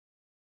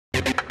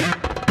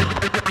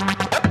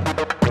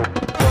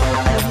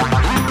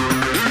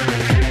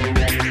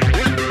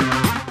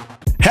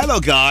Hello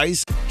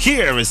guys,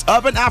 here is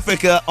Urban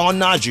Africa on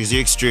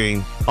Nigezie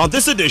Extreme. On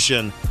this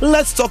edition,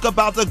 let's talk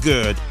about the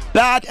good,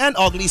 bad and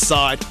ugly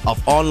side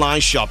of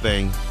online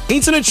shopping.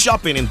 Internet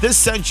shopping in this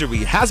century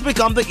has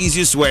become the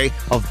easiest way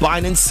of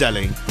buying and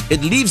selling.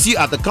 It leaves you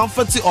at the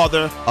comfort to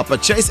order or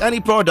purchase any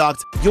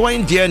product you are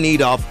in dear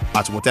need of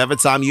at whatever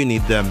time you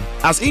need them.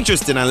 As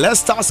interesting and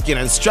less tasking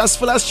and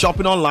stressful as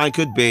shopping online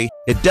could be,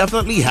 it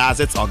definitely has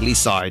its ugly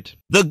side.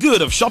 The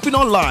good of shopping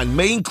online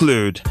may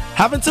include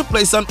having to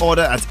place an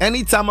order at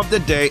any time of the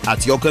day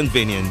at your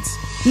convenience,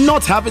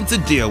 not having to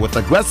deal with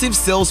aggressive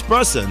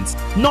salespersons,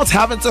 not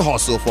having to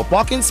hustle for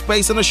parking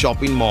space in a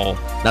shopping mall,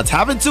 not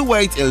having to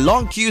wait in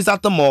long queues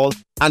at the mall,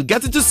 and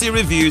getting to see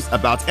reviews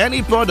about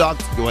any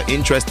product you are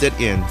interested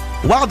in.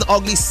 While the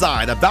ugly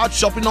side about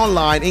shopping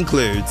online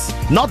includes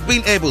not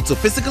being able to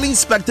physically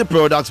inspect the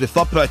products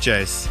before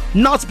purchase,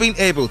 not being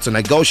able to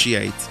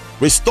negotiate,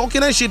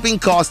 restocking and shipping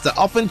costs are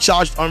often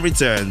charged on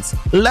returns,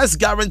 less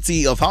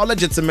guarantee of how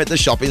legitimate the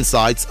shopping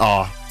sites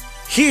are.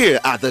 Here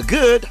at The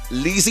Good,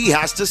 Lizzie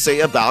has to say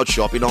about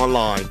shopping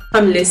online.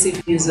 I'm Leslie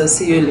Fuser,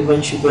 CEO of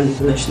Live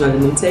International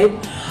Limited.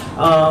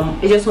 I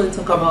just want to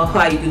talk about how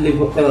I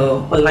do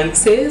online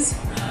sales,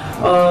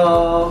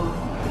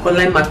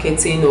 online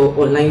marketing or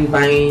online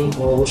buying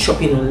or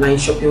shopping online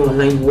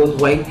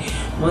worldwide.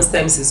 Most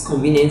times it's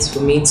convenient for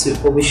me to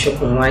always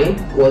shop online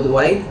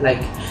worldwide.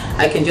 Like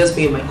I can just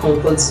be in my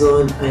comfort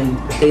zone and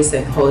place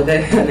an order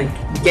and I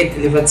get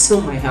delivered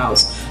to my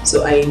house.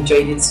 So I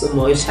enjoyed it so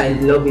much. I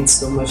love it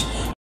so much.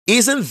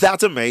 Isn't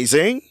that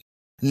amazing?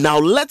 Now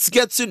let's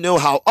get to know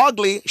how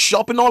ugly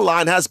shopping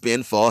online has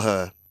been for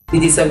her. The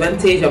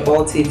disadvantage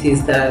about it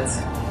is that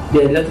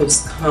there are a lot of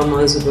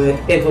scammers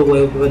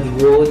everywhere over the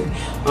world.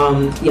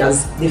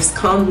 Yes, they've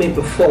scammed me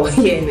before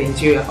here in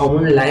Nigeria, I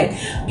won't lie.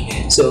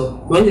 So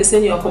when they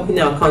send your company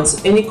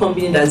accounts, any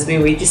company that's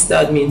been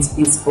registered means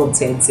it's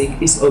authentic,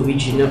 it's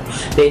original,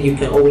 then you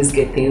can always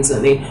get things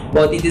on it.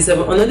 But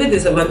another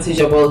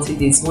disadvantage about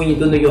it is when you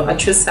don't know your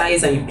actual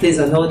size and you place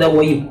an order,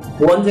 what you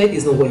wanted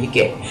is not what you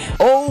get.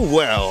 Oh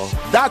well,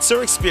 that's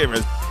her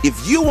experience.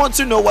 If you want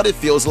to know what it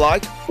feels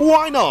like,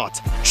 why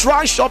not?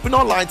 Try shopping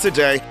online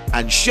today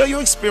and share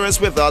your experience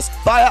with us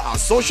via our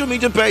social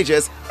media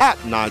pages at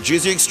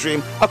Nigezie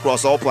Extreme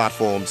across all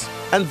platforms.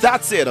 And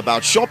that's it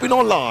about shopping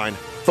online.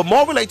 For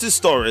more related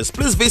stories,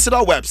 please visit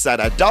our website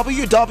at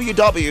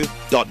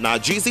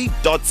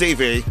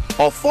www.nigezie.tv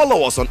or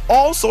follow us on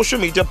all social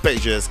media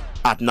pages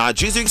at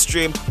Nigezie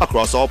Extreme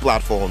across all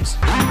platforms.